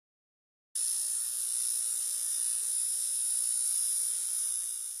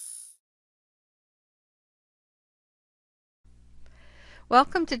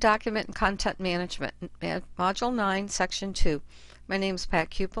Welcome to Document and Content Management, Module 9, Section 2. My name is Pat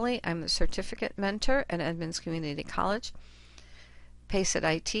Cupoli. I'm the Certificate Mentor at Edmonds Community College, PACET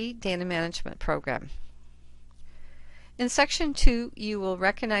IT Data Management Program. In Section 2, you will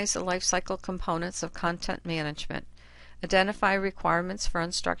recognize the lifecycle components of content management, identify requirements for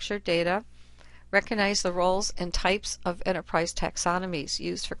unstructured data, recognize the roles and types of enterprise taxonomies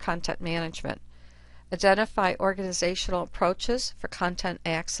used for content management, identify organizational approaches for content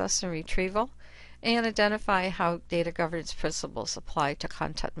access and retrieval, and identify how data governance principles apply to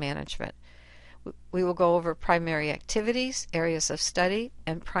content management. We will go over primary activities, areas of study,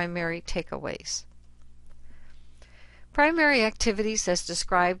 and primary takeaways. Primary activities as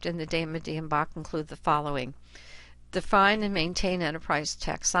described in the DAMA-DMBOK include the following: define and maintain enterprise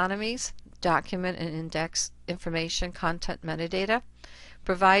taxonomies, document and index information content metadata,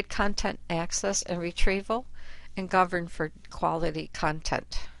 provide content access and retrieval, and govern for quality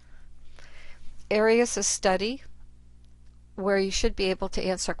content. Areas of study where you should be able to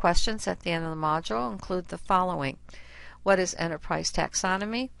answer questions at the end of the module include the following: what is enterprise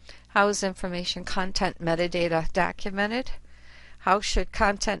taxonomy? How is information content metadata documented? How should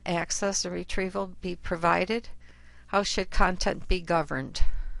content access and retrieval be provided? How should content be governed?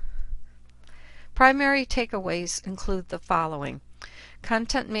 Primary takeaways include the following: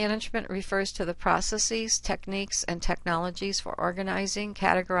 content management refers to the processes, techniques, and technologies for organizing,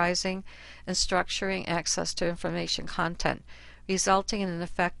 categorizing, and structuring access to information content, resulting in an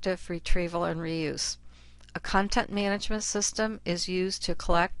effective retrieval and reuse. A content management system is used to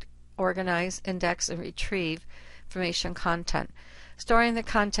collect, organize, index, and retrieve information content, storing the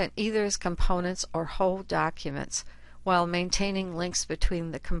content either as components or whole documents, while maintaining links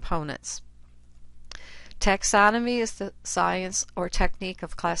between the components. Taxonomy is the science or technique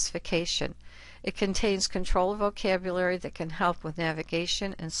of classification. It contains controlled vocabulary that can help with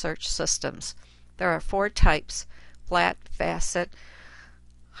navigation and search systems. There are 4 types: flat, facet,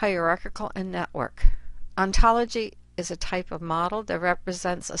 hierarchical, and network. Ontology is a type of model that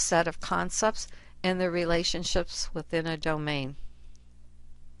represents a set of concepts and their relationships within a domain.